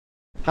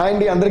Hi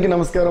అండి, అందరికీ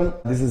నమస్కారం.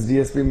 దిస్ ఇస్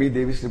DSP మీ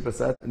దేవి శ్రీ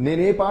ప్రసాద్.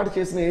 నేను ఏ పాట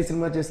చేసినా, ఏ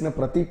సినిమా చేసినా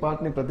ప్రతి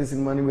పాటని, ప్రతి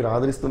సినిమాని మీరు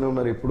ఆదరిస్తూనే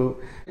ఉన్నారు. ఇప్పుడు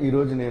ఈ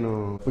రోజు నేను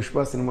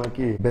పుష్ప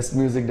సినిమాకి best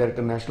music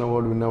director national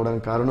award win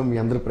అవ్వడానికి కారణం మీ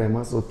అందరి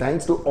ప్రేమ. So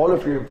thanks to all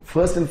of you.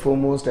 First and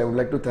foremost I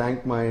would like to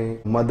thank my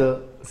mother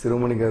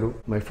శిరోమణి గారు,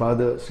 మై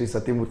ఫాదర్ శ్రీ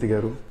సత్యమూర్తి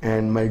గారు,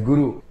 and my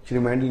Guru Shri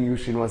మ్యాండిల్ you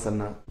Srinivas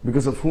అన్న,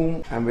 because of whom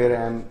I'm where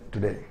I'm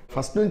today.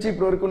 First నుంచి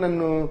ఇప్పటి వరకు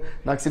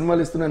నాకు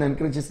సినిమాలు ఇస్తూ నన్ను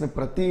ఎంకరేజ్ చేసిన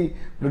ప్రతి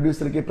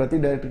ప్రొడ్యూసర్కి, ప్రతి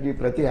డైరెక్టర్కి,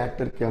 ప్రతి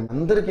యాక్టర్కి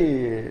అందరికీ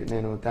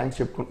నేను థ్యాంక్స్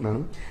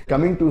చెప్పుకుంటున్నాను.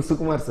 Coming to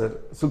Sukumar sir,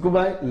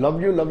 Sukubai, love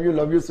you love you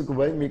love you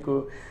Sukubai. మీకు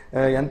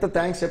ఎంత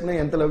థ్యాంక్స్ చెప్పినా,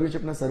 ఎంత లవ్ యూ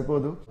చెప్పినా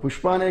సరిపోదు.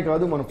 పుష్ప అనే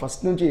కాదు, మనం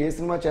ఫస్ట్ నుంచి ఏ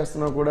సినిమా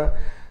చేస్తున్నా కూడా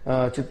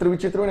చిత్ర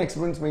విచిత్రమైన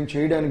ఎక్స్పెరిమెంట్స్ మేము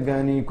చేయడానికి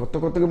కానీ,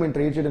 కొత్తగా మేము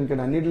ట్రై చేయడానికి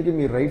కానీ అన్నింటికి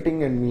మీ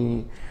రైటింగ్ అండ్ మీ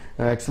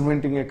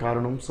ఎక్స్పెరిమెంటింగే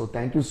కారణం. So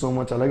thank you so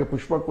much. అలాగే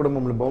పుష్పకు కూడా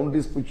మమ్మల్ని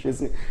బౌండరీస్ పుష్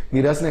చేసి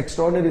మీరు రాసిన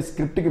ఎక్స్ట్రాడినరీ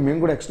స్క్రిప్ట్కి మేము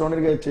కూడా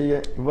ఎక్స్ట్రాడినరీగా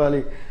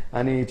ఇవ్వాలి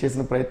అని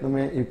చేసిన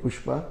ప్రయత్నమే ఈ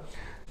Pushpa.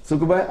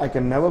 Sukubai, I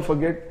can never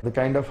forget the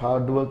kind of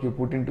hard work you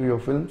put into your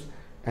films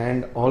and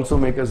also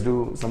make us do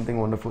something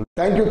wonderful.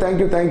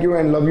 Thank you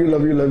and love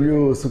you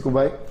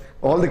Sukubai.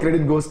 All the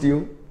credit goes to you,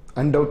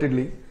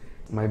 undoubtedly.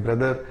 My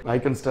brother,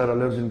 icon star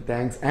Allu Arjun,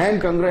 thanks and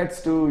congrats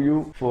to you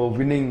for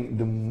winning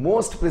the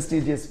most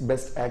prestigious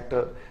Best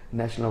Actor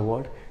National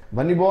Award.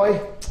 Bunny boy,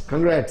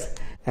 congrats.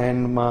 And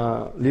మా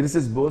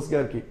lyricist Bose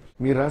గారికి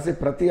మీరు రాసే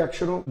ప్రతి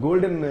అక్షరం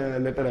golden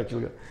letter.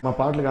 యాక్చువల్గా మా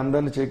పాటలకు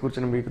అందరిని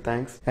చేకూర్చిన మీకు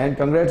థ్యాంక్స్ అండ్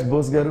కంగ్రాట్స్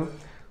బోస్ గారు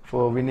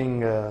for winning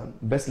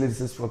best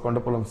lyricist for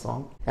Kondapolam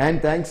song. And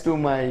thanks to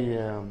my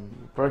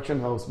production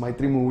house, my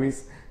 3 movies.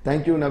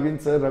 Thank you Naveen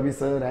sir, Ravi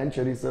sir and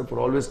Shari sir for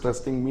always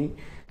trusting me.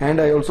 And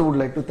I also would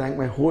like to thank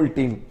my whole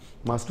team,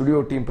 మా studio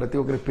team. ప్రతి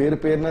ఒక్కరి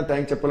పేరున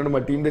thanks చెప్పాలంటే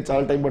మా టీందే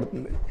చాలా time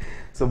పడుతుంది.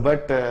 So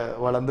but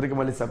వాళ్ళందరికీ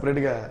మళ్ళీ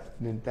సపరేట్గా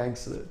నేను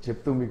థ్యాంక్స్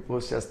చెప్తూ మీకు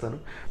పోస్ట్ చేస్తాను.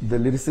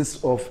 The lyricist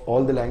of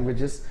all the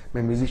languages,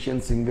 my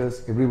musicians,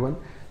 singers, everyone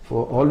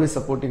for always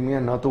supporting me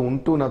and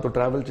నాతో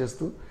ట్రావెల్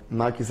చేస్తూ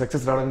నాకు ఈ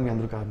సక్సెస్ రావడానికి మీ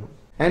అందరూ కారణం.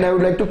 And I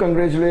would like to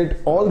congratulate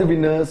all the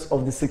winners of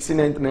the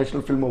 69th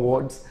National Film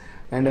Awards,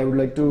 and I would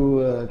like to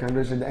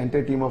congratulate the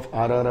entire team of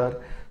RRR.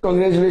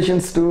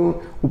 Congratulations to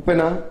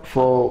Uppena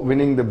for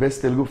winning the best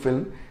Telugu film.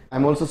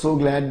 I'm also so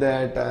glad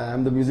that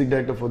I'm the music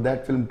director for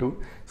that film too.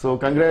 So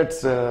congrats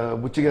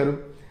Buchi garu,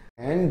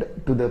 and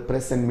to the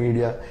press and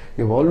media.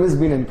 You've always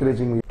been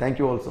encouraging me. Thank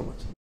you all so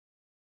much.